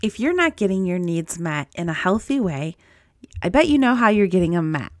If you're not getting your needs met in a healthy way, I bet you know how you're getting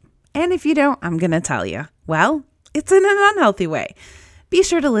them met. And if you don't, I'm going to tell you. Well, it's in an unhealthy way. Be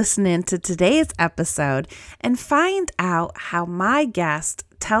sure to listen in to today's episode and find out how my guest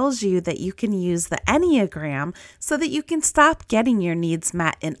tells you that you can use the Enneagram so that you can stop getting your needs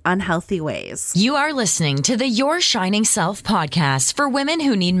met in unhealthy ways. You are listening to the Your Shining Self podcast for women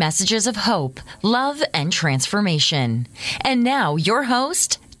who need messages of hope, love, and transformation. And now, your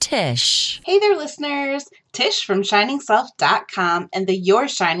host, Tish. Hey there, listeners. Tish from ShiningSelf.com and the Your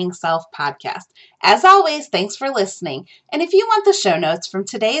Shining Self podcast. As always, thanks for listening. And if you want the show notes from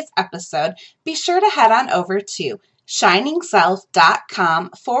today's episode, be sure to head on over to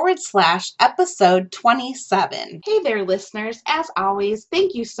ShiningSelf.com/episode 27. Hey there, listeners. As always,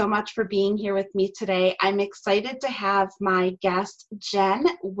 thank you so much for being here with me today. I'm excited to have my guest, Jenn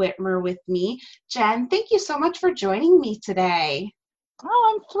Whitmer, with me. Jenn, thank you so much for joining me today.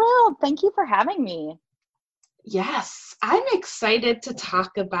 Oh, I'm thrilled. Thank you for having me. Yes, I'm excited to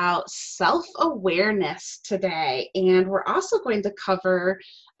talk about self-awareness today. And we're also going to cover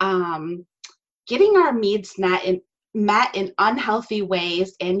getting our needs met in unhealthy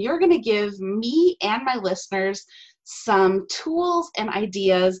ways. And you're going to give me and my listeners some tools and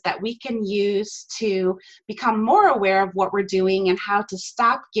ideas that we can use to become more aware of what we're doing and how to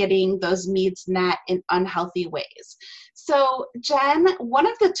stop getting those needs met in unhealthy ways. So, Jenn, one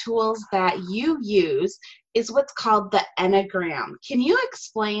of the tools that you use is what's called the Enneagram. Can you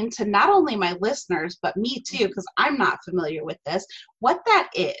explain to not only my listeners, but me too, because I'm not familiar with this, what that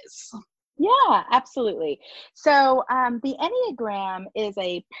is? Yeah, absolutely. So the Enneagram is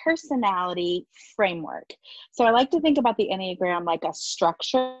a personality framework. So I like to think about the Enneagram like a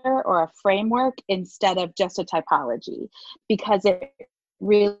structure or a framework instead of just a typology, because it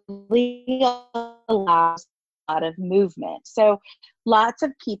really allows a lot of movement. So lots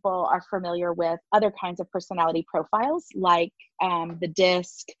of people are familiar with other kinds of personality profiles like the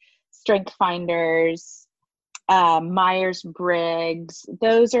DISC, Strength Finders, Myers-Briggs.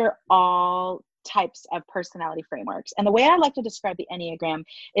 Those are all types of personality frameworks. And the way I like to describe the Enneagram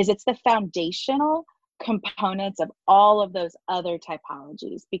is it's the foundational components of all of those other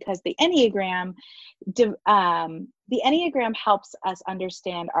typologies, because the Enneagram helps us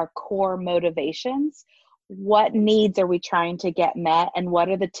understand our core motivations. What needs are we trying to get met, and what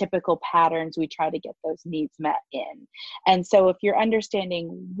are the typical patterns we try to get those needs met in? And so if you're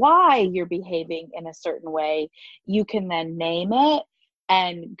understanding why you're behaving in a certain way, you can then name it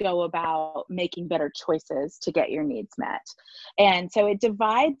and go about making better choices to get your needs met. And so it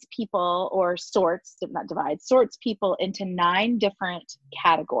divides people, or sorts people into 9 different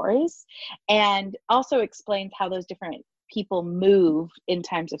categories, and also explains how those different people move in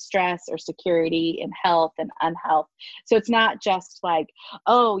times of stress or security and health and unhealth. So it's not just like,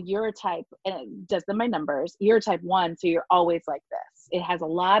 oh, you're a type, and it does them by numbers, you're a type 1, so you're always like this. It has a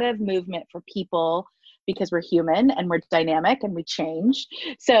lot of movement for people because we're human and we're dynamic and we change.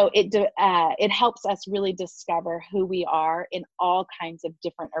 So it helps us really discover who we are in all kinds of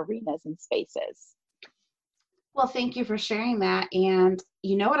different arenas and spaces. Well, thank you for sharing that. And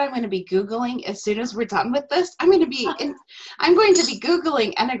you know what I'm going to be Googling as soon as we're done with this? I'm going to be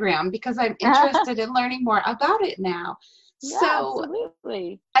Googling Enneagram because I'm interested in learning more about it now. Yeah, so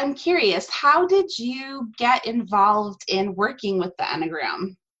absolutely. I'm curious, how did you get involved in working with the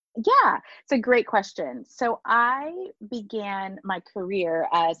Enneagram? Yeah, it's a great question. So I began my career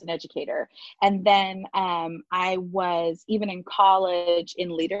as an educator, and then I was even in college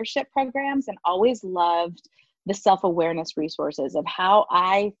in leadership programs, and always loved the self-awareness resources of how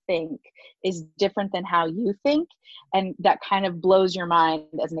I think is different than how you think. And that kind of blows your mind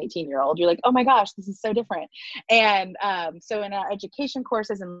as an 18-year-old. You're like, oh my gosh, this is so different. And so in our education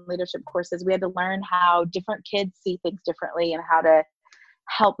courses and leadership courses, we had to learn how different kids see things differently and how to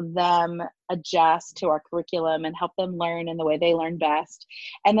help them adjust to our curriculum and help them learn in the way they learn best.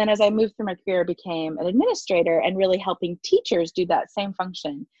 And then as I moved through my career, I became an administrator and really helping teachers do that same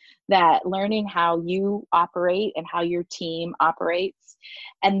function, that learning how you operate and how your team operates.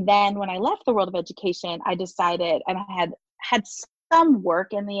 And then when I left the world of education, I decided, and I had some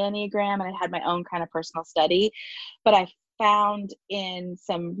work in the Enneagram and I had my own kind of personal study, but I found in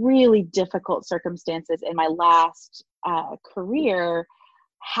some really difficult circumstances in my last career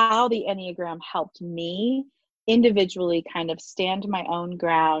how the Enneagram helped me individually kind of stand my own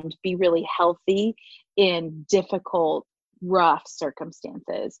ground, be really healthy in difficult rough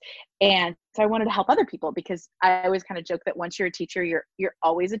circumstances. And so I wanted to help other people, because I always kind of joke that once you're a teacher, you're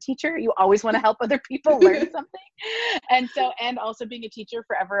always a teacher. You always want to help other people learn something. And also being a teacher,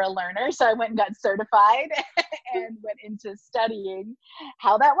 forever a learner. So I went and got certified and went into studying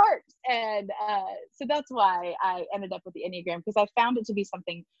how that works. And so that's why I ended up with the Enneagram, because I found it to be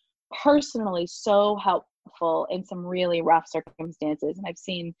something personally so helpful in some really rough circumstances. And I've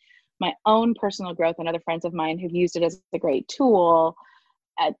seen my own personal growth and other friends of mine who've used it as a great tool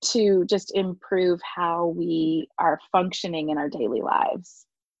to just improve how we are functioning in our daily lives.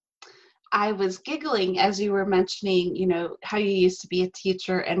 I was giggling as you were mentioning, how you used to be a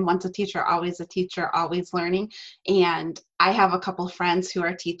teacher, and once a teacher, always learning. And I have a couple friends who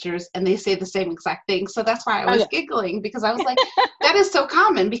are teachers, and they say the same exact thing. So that's why I was giggling, because I was like, that is so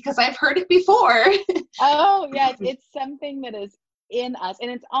common, because I've heard it before. Oh, yes. It's something that is in us. And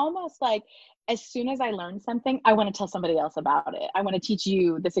it's almost like, as soon as I learn something, I want to tell somebody else about it. I want to teach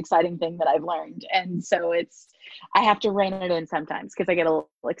you this exciting thing that I've learned. And so I have to rein it in sometimes, because I get a little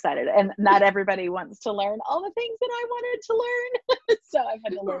excited, and not everybody wants to learn all the things that I wanted to learn. So I've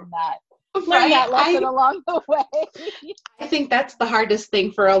had to learn that lesson along the way. I think that's the hardest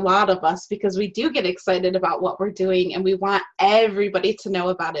thing for a lot of us, because we do get excited about what we're doing and we want everybody to know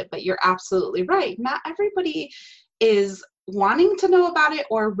about it. But you're absolutely right. Not everybody is wanting to know about it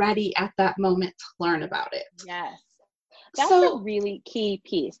or ready at that moment to learn about it. Yes. That's a really key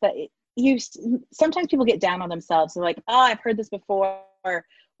piece, that sometimes people get down on themselves. They're like, oh, I've heard this before.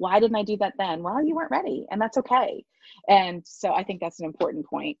 Why didn't I do that then? Well, you weren't ready, and that's okay. And so I think that's an important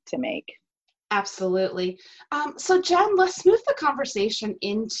point to make. Absolutely. So Jenn, let's move the conversation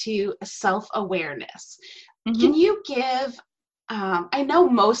into self-awareness. Mm-hmm. Can you give, I know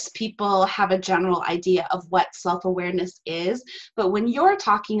most people have a general idea of what self-awareness is, but when you're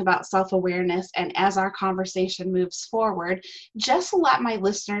talking about self-awareness, and as our conversation moves forward, just let my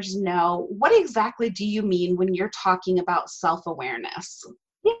listeners know, what exactly do you mean when you're talking about self-awareness?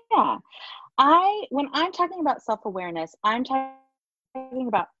 Yeah. When I'm talking about self-awareness, I'm talking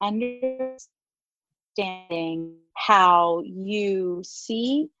about understanding how you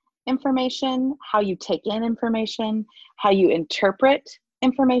see information, how you take in information, how you interpret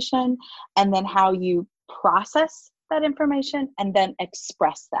information, and then how you process that information and then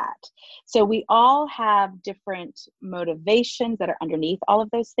express that. So we all have different motivations that are underneath all of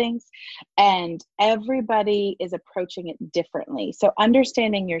those things, and everybody is approaching it differently. So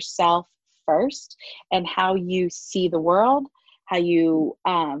understanding yourself first, and how you see the world, how you,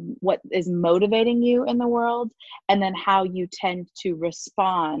 what is motivating you in the world, and then how you tend to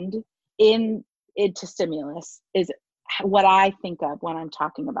respond into stimulus is what I think of when I'm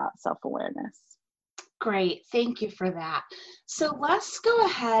talking about self-awareness. Great. Thank you for that. So let's go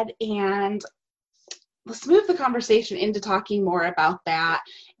ahead and let's move the conversation into talking more about that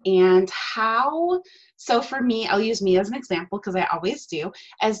and how. So for me, I'll use me as an example, because I always do.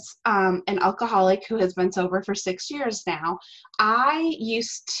 As an alcoholic who has been sober for 6 years now, I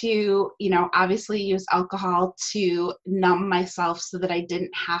used to, obviously use alcohol to numb myself so that I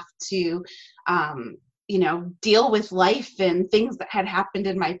didn't have to, deal with life and things that had happened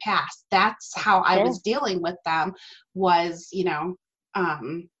in my past. That's how I was dealing with them, was,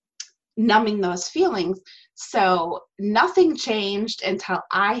 numbing those feelings. So nothing changed until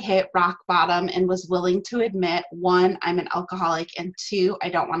I hit rock bottom and was willing to admit, 1, I'm an alcoholic, and 2, I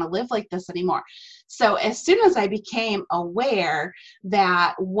don't want to live like this anymore. So as soon as I became aware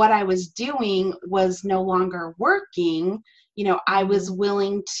that what I was doing was no longer working, I was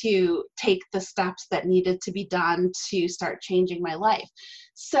willing to take the steps that needed to be done to start changing my life.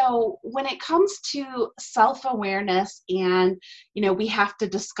 So when it comes to self-awareness, and, we have to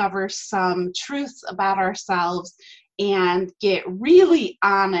discover some truths about ourselves and get really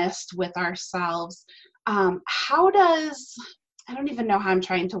honest with ourselves, I don't even know how I'm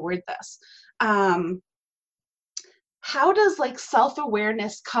trying to word this. How does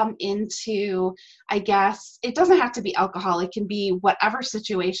self-awareness come into, I guess, it doesn't have to be alcohol. It can be whatever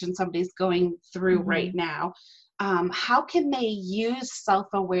situation somebody's going through right now. How can they use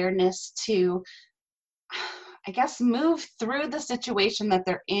self-awareness to, I guess, move through the situation that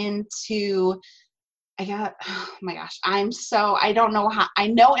they're in to, oh my gosh, I don't know how, I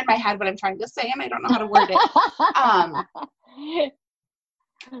know in my head what I'm trying to say, and I don't know how to word it.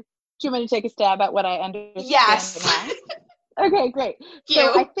 Do you want me to take a stab at what I understand? Yes. Okay, great.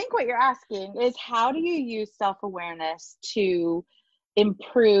 So I think what you're asking is, how do you use self-awareness to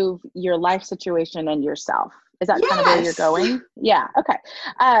improve your life situation and yourself? Is that kind of where you're going? Yeah. Okay.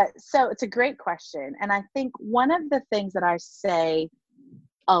 So it's a great question. And I think one of the things that I say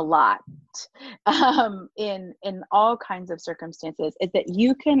a lot in all kinds of circumstances is that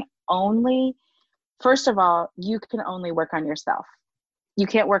you can only, first of all, you can only work on yourself. You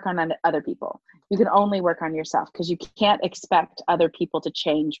can't work on other people. You can only work on yourself, because you can't expect other people to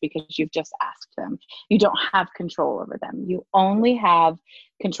change because you've just asked them. You don't have control over them. You only have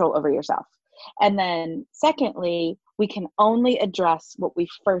control over yourself. And then secondly, we can only address what we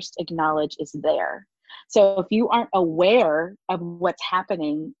first acknowledge is there. So if you aren't aware of what's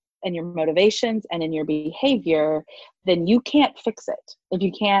happening in your motivations and in your behavior, then you can't fix it.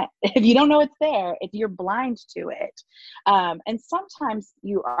 If you don't know it's there, if you're blind to it. And sometimes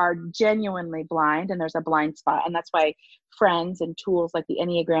you are genuinely blind and there's a blind spot. And that's why friends and tools like the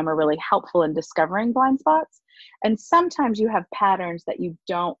Enneagram are really helpful in discovering blind spots. And sometimes you have patterns that you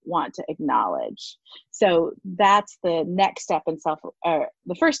don't want to acknowledge. So that's the next step in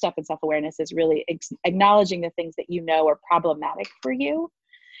the first step in self-awareness is really acknowledging the things that you know are problematic for you,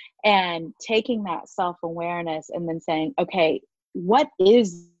 and taking that self-awareness and then saying, okay, what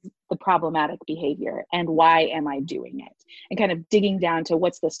is the problematic behavior and why am I doing it? And kind of digging down to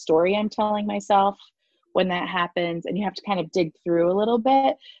what's the story I'm telling myself when that happens. And you have to kind of dig through a little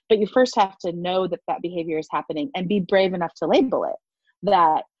bit, but you first have to know that that behavior is happening and be brave enough to label it.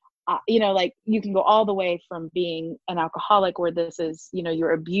 That, like you can go all the way from being an alcoholic where this is,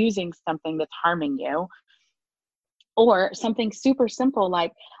 you're abusing something that's harming you, or something super simple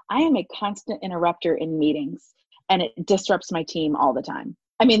like I am a constant interrupter in meetings and it disrupts my team all the time.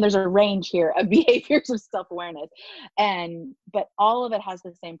 I mean, there's a range here of behaviors of self-awareness, but all of it has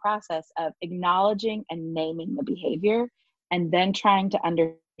the same process of acknowledging and naming the behavior and then trying to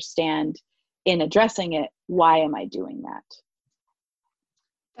understand in addressing it, why am I doing that?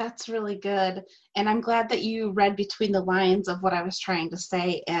 That's really good. And I'm glad that you read between the lines of what I was trying to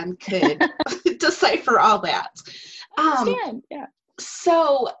say and could decipher all that. Yeah.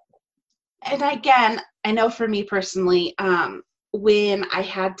 So, and again, I know for me personally, when I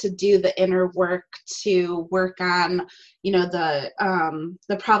had to do the inner work to work on,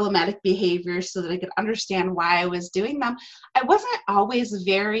 the problematic behaviors so that I could understand why I was doing them, I wasn't always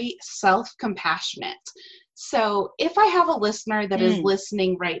very self-compassionate. So if I have a listener that is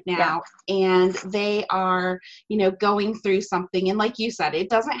listening right now and they are, going through something, and like you said,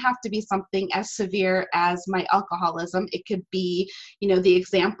 it doesn't have to be something as severe as my alcoholism. It could be, the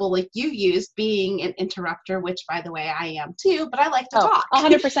example like you used, being an interrupter, which by the way, I am too, but I like to talk.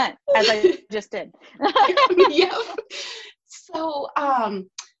 100%, as I just did. Yep. So,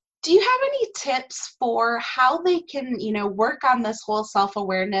 do you have any tips for how they can, work on this whole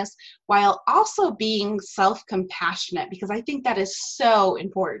self-awareness while also being self-compassionate? Because I think that is so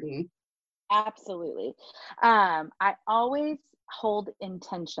important. Absolutely. I always hold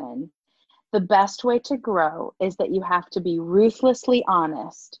intention. The best way to grow is that you have to be ruthlessly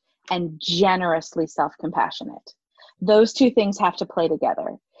honest and generously self-compassionate. Those two things have to play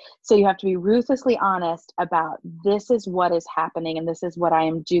together. So you have to be ruthlessly honest about this is what is happening and this is what I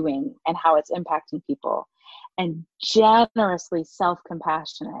am doing and how it's impacting people, and generously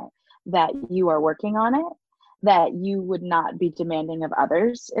self-compassionate that you are working on it, that you would not be demanding of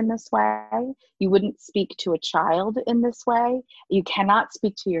others in this way. You wouldn't speak to a child in this way. You cannot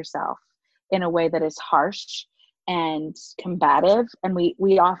speak to yourself in a way that is harsh and combative, and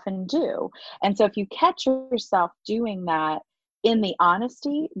we often do. And so if you catch yourself doing that in the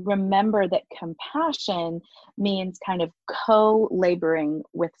honesty, remember that compassion means kind of co-laboring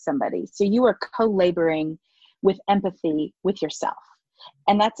with somebody. So you are co-laboring with empathy with yourself.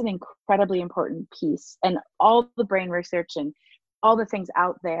 And that's an incredibly important piece. And all the brain research and all the things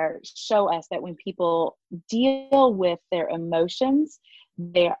out there show us that when people deal with their emotions,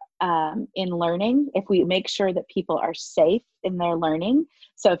 they're in learning, if we make sure that people are safe in their learning.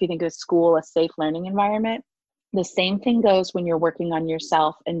 So if you think of school, a safe learning environment, the same thing goes when you're working on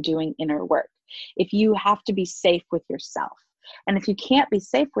yourself and doing inner work. If you have to be safe with yourself, and if you can't be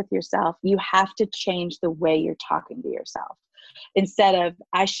safe with yourself, you have to change the way you're talking to yourself. Instead of,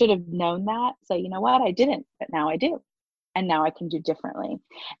 I should have known that, say, you know what, I didn't, but now I do. And now I can do differently.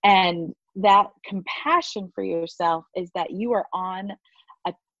 And that compassion for yourself is that you are on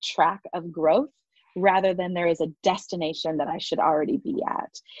a track of growth rather than there is a destination that I should already be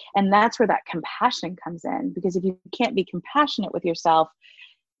at. And that's where that compassion comes in, because if you can't be compassionate with yourself,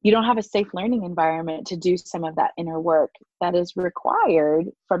 you don't have a safe learning environment to do some of that inner work that is required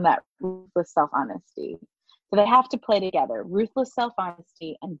from that ruthless self-honesty. So they have to play together, ruthless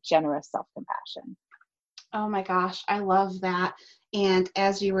self-honesty and generous self-compassion. Oh my gosh, I love that. And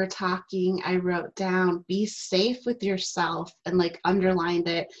as you were talking, I wrote down, be safe with yourself, and like underlined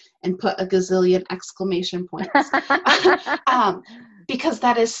it and put a gazillion exclamation points. because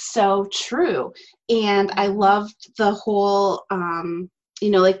that is so true. And I loved the whole,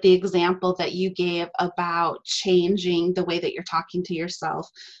 like the example that you gave about changing the way that you're talking to yourself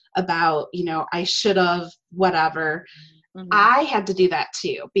about, I should have, whatever. Mm-hmm. I had to do that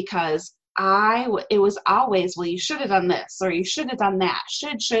too, because it was always, well, you should have done this, or you should have done that.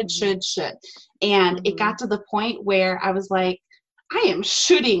 Should. And it got to the point where I was like, I am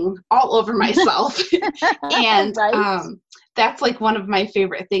shooting all over myself. And Right. That's like one of my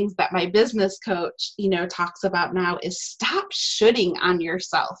favorite things that my business coach, talks about now, is stop shooting on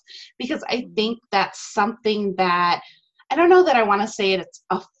yourself. Because I think that's something that, I don't know that I want to say it's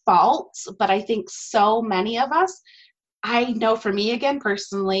a fault, but I think so many of us, I know for me, again,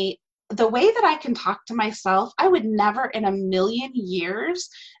 personally, the way that I can talk to myself, I would never in a million years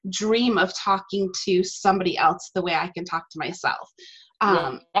dream of talking to somebody else the way I can talk to myself.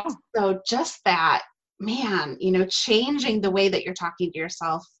 So just that, man, changing the way that you're talking to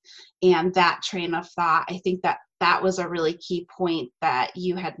yourself and that train of thought, I think that was a really key point that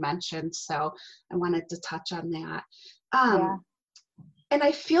you had mentioned. So I wanted to touch on that. And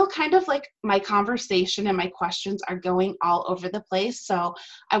I feel kind of like my conversation and my questions are going all over the place. So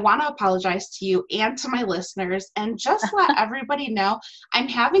I want to apologize to you and to my listeners, and just let everybody know I'm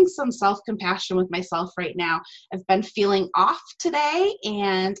having some self-compassion with myself right now. I've been feeling off today,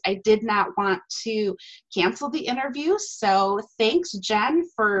 and I did not want to cancel the interview. So thanks, Jenn,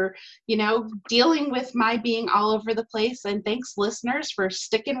 for, dealing with my being all over the place. And thanks, listeners, for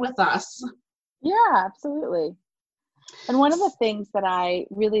sticking with us. Yeah, absolutely. And one of the things that I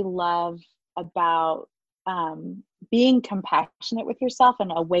really love about being compassionate with yourself, and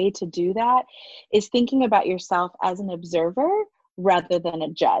a way to do that is thinking about yourself as an observer rather than a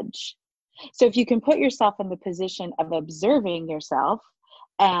judge. So if you can put yourself in the position of observing yourself,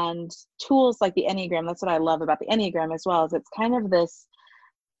 and tools like the Enneagram, that's what I love about the Enneagram as well, is it's kind of this,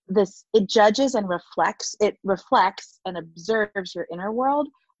 it judges and reflects and observes your inner world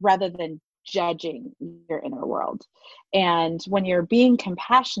rather than judging your inner world. And when you're being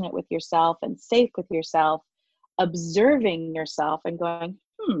compassionate with yourself and safe with yourself, observing yourself and going,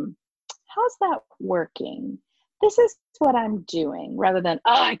 how's that working? This is what I'm doing, rather than,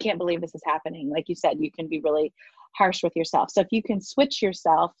 oh, I can't believe this is happening. Like you said, you can be really harsh with yourself. So if you can switch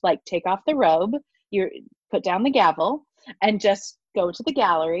yourself, like take off the robe, put down the gavel, and just go to the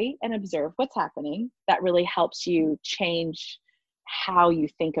gallery and observe what's happening, that really helps you change how you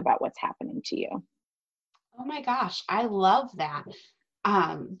think about what's happening to you. Oh my gosh, I love that.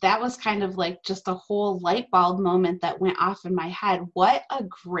 That was kind of like just a whole light bulb moment that went off in my head. What a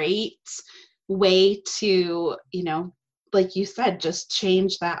great way to, like you said, just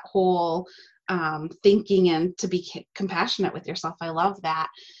change that whole thinking and to be compassionate with yourself. I love that.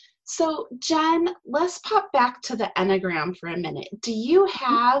 So Jenn, let's pop back to the Enneagram for a minute. Do you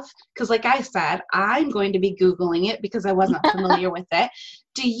have, because like I said, I'm going to be Googling it because I wasn't familiar with it.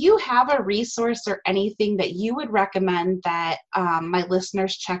 Do you have a resource or anything that you would recommend that my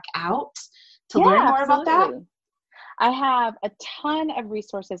listeners check out to learn more about that? I have a ton of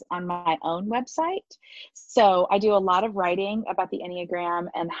resources on my own website. So I do a lot of writing about the Enneagram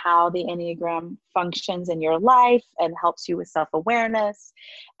and how the Enneagram functions in your life and helps you with self-awareness.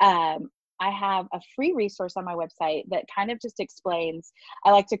 I have a free resource on my website that kind of just explains,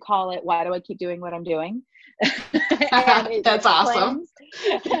 I like to call it, why do I keep doing what I'm doing? That's awesome.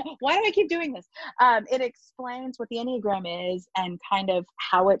 Why do I keep doing this? It explains what the Enneagram is and kind of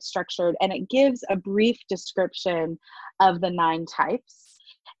how it's structured. And it gives a brief description of the 9 types.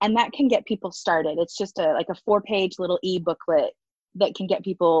 And that can get people started. It's just like a 4-page little e-booklet that can get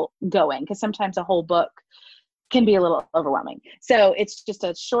people going, because sometimes a whole book can be a little overwhelming. So it's just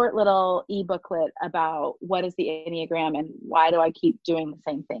a short little e-booklet about what is the Enneagram and why do I keep doing the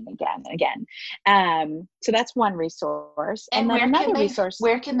same thing again and again. So that's one resource. And then another resource.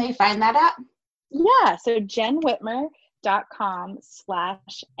 Where can they find that at? Yeah. So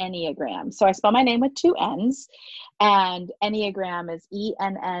JennWhitmer.com/Enneagram. So I spell my name with 2 N's, and Enneagram is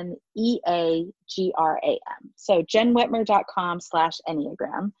ENNEAGRAM. So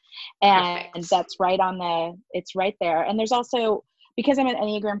JennWhitmer.com/Enneagram. And Perfect. that's it's right there. And there's also, because I'm an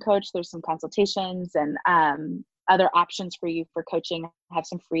Enneagram coach, there's some consultations and other options for you for coaching. I have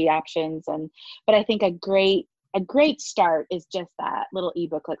some free options. But I think a great start is just that little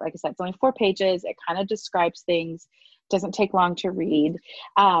ebook. Like I said, it's only 4 pages. It kind of describes things, doesn't take long to read.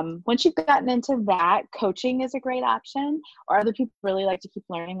 Once you've gotten into that, coaching is a great option, or other people really like to keep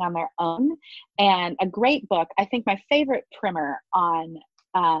learning on their own. And a great book, I think my favorite primer on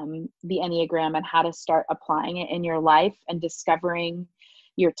the Enneagram and how to start applying it in your life and discovering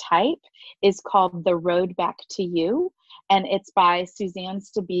your type, is called The Road Back to You. and it's by Suzanne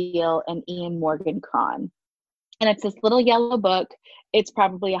Stabile and Ian Morgan Cron. And it's this little yellow book. It's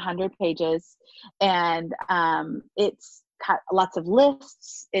probably 100 pages, and it's got lots of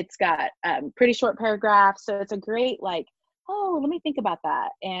lists. It's got pretty short paragraphs. So it's a great, like, oh, let me think about that.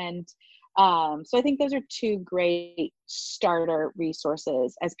 And so I think those are two great starter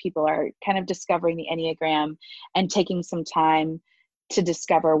resources as people are kind of discovering the Enneagram and taking some time to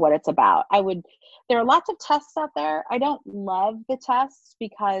discover what it's about. There are lots of tests out there. I don't love the tests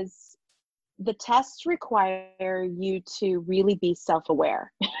because the tests require you to really be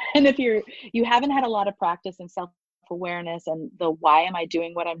self-aware. And if you haven't had a lot of practice in self-awareness and the why am I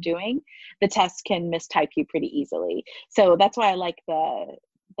doing what I'm doing, the tests can mistype you pretty easily. So that's why I like the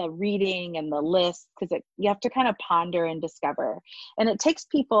reading and the list, because you have to kind of ponder and discover. And it takes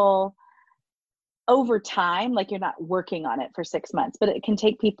people over time, like you're not working on it for 6 months, but it can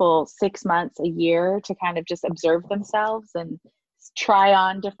take people 6 months, a year to kind of just observe themselves and try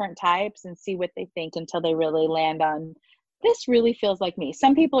on different types and see what they think until they really land on, this really feels like me.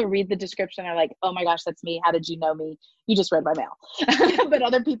 Some people read the description and are like, oh my gosh, that's me. How did you know me? You just read my mail. But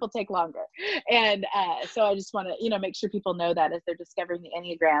other people take longer. And so I just want to, make sure people know that as they're discovering the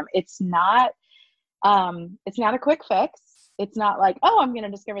Enneagram, it's not a quick fix. It's not like, oh, I'm going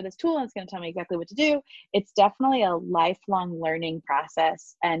to discover this tool and it's going to tell me exactly what to do. It's definitely a lifelong learning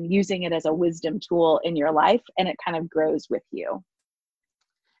process and using it as a wisdom tool in your life, and it kind of grows with you.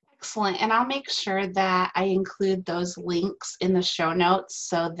 Excellent. And I'll make sure that I include those links in the show notes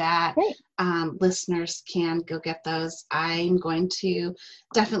so that listeners can go get those. I'm going to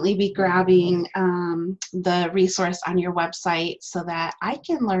definitely be grabbing the resource on your website so that I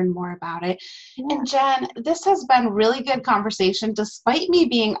can learn more about it. Yeah. And Jen, this has been really good conversation despite me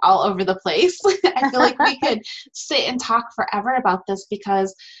being all over the place. I feel like we could sit and talk forever about this,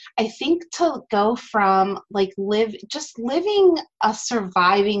 because I think to go from like living a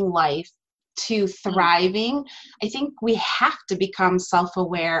surviving life to thriving, I think we have to become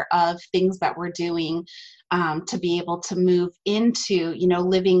self-aware of things that we're doing to be able to move into,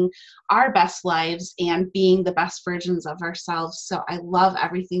 living our best lives and being the best versions of ourselves. So I love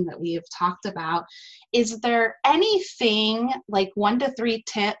everything that we have talked about. Is there anything like 1 to 3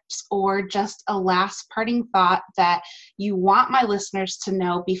 tips or just a last parting thought that you want my listeners to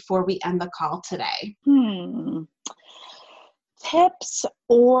know before we end the call today? Tips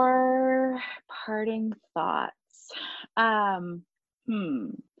or parting thoughts? I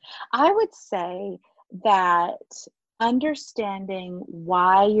would say that understanding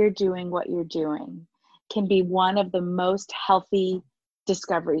why you're doing what you're doing can be one of the most healthy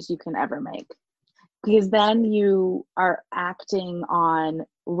discoveries you can ever make, because then you are acting on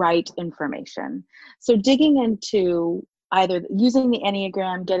right information. So digging into either using the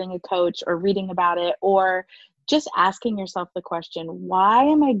Enneagram, getting a coach, or reading about it, or just asking yourself the question, why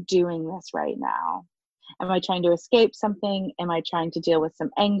am I doing this right now? Am I trying to escape something? Am I trying to deal with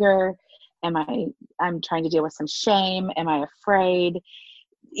some anger? I'm trying to deal with some shame? Am I afraid?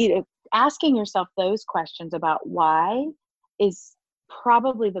 Asking yourself those questions about why is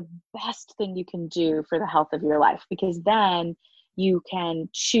probably the best thing you can do for the health of your life, because then you can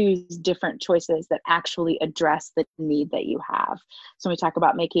choose different choices that actually address the need that you have. So when we talk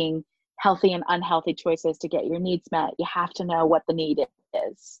about making healthy and unhealthy choices to get your needs met, you have to know what the need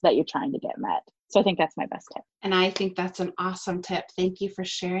is that you're trying to get met. So I think that's my best tip. And I think that's an awesome tip. Thank you for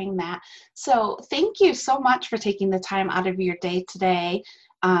sharing that. So thank you so much for taking the time out of your day today.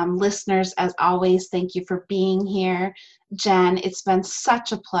 Listeners, as always, thank you for being here. Jen, it's been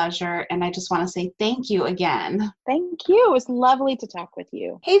such a pleasure, and I just want to say thank you again. Thank you. It was lovely to talk with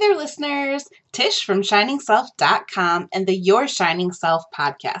you. Hey there, listeners. Tish from ShiningSelf.com and the Your Shining Self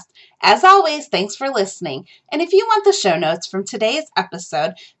podcast. As always, thanks for listening. And if you want the show notes from today's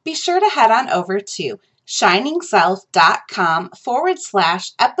episode, be sure to head on over to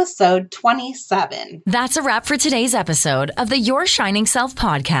ShiningSelf.com/episode 27. That's a wrap for today's episode of the Your Shining Self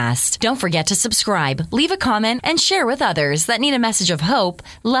podcast. Don't forget to subscribe, leave a comment, and share with others that need a message of hope,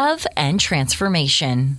 love, and transformation.